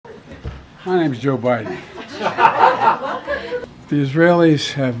My name is Joe Biden. The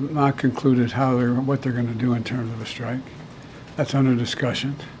Israelis have not concluded what they're going to do in terms of a strike. That's under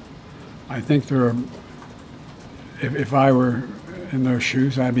discussion. I think if I were in their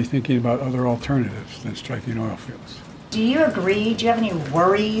shoes, I'd be thinking about other alternatives than striking oil fields. Do you agree? Do you have any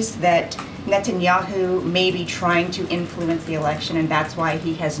worries that Netanyahu may be trying to influence the election and that's why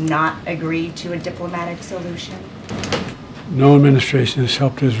he has not agreed to a diplomatic solution? No administration has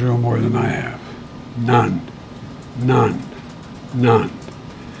helped Israel more than I have. None. None. None.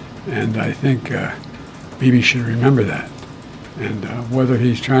 And I think Bibi should remember that. And whether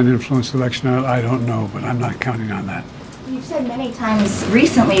he's trying to influence the election or not, I don't know, but I'm not counting on that. You've said many times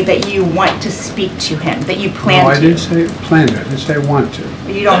recently that you want to speak to him, that you plan to. No, I didn't say plan to. I didn't say want to.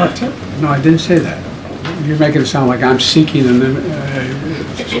 You don't want to? No, I didn't say that. You're making it sound like I'm seeking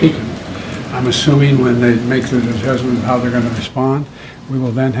and speaking. I'm assuming when they make the assessment of how they're going to respond, we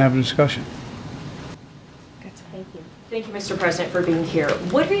will then have a discussion. Thank you. Thank you, Mr. President, for being here.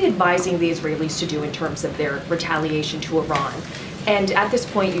 What are you advising the Israelis to do in terms of their retaliation to Iran? And at this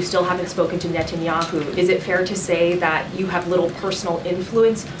point, you still haven't spoken to Netanyahu. Is it fair to say that you have little personal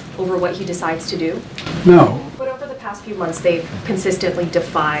influence over what he decides to do? No. But over the past few months, they've consistently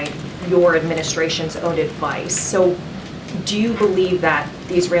defied your administration's own advice. So do you believe that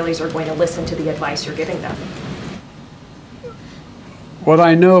the Israelis are going to listen to the advice you're giving them? What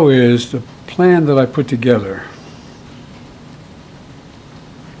I know is the plan that I put together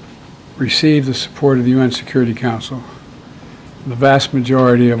received the support of the UN Security Council, the vast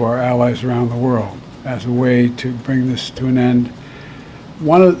majority of our allies around the world, as a way to bring this to an end.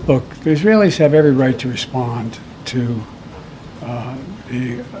 Look, the Israelis have every right to respond to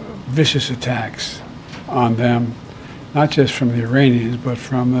the vicious attacks on them, not just from the Iranians, but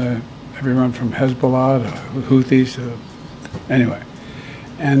from everyone from Hezbollah to Houthis to anyway.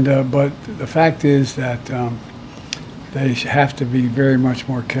 And but the fact is that they have to be very much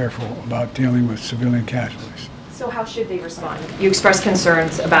more careful about dealing with civilian casualties. So how should they respond? You expressed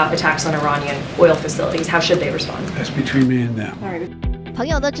concerns about attacks on Iranian oil facilities. How should they respond? That's between me and them. 朋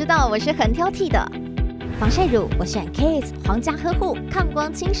友都知道我是很挑剔的，防晒乳我选 Kiss 皇家呵护抗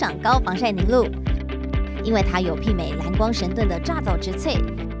光清爽高防晒凝露，因为它有媲美蓝光神盾的抓藻植萃，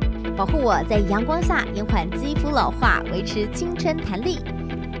保护我在阳光下延缓肌肤老化，维持青春弹力。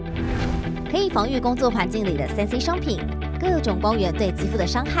可以防御工作环境里的3C 商品，各种光源对肌肤的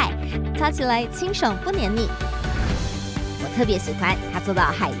伤害，擦起来清爽不黏腻。我特别喜欢它做到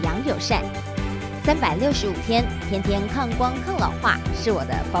海洋友善，365天，天天抗光抗老化，是我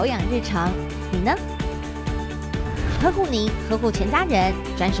的保养日常。你呢？呵护您，呵护全家人，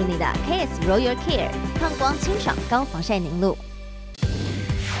专属你的 KS Royal Care 抗光清爽高防晒凝露。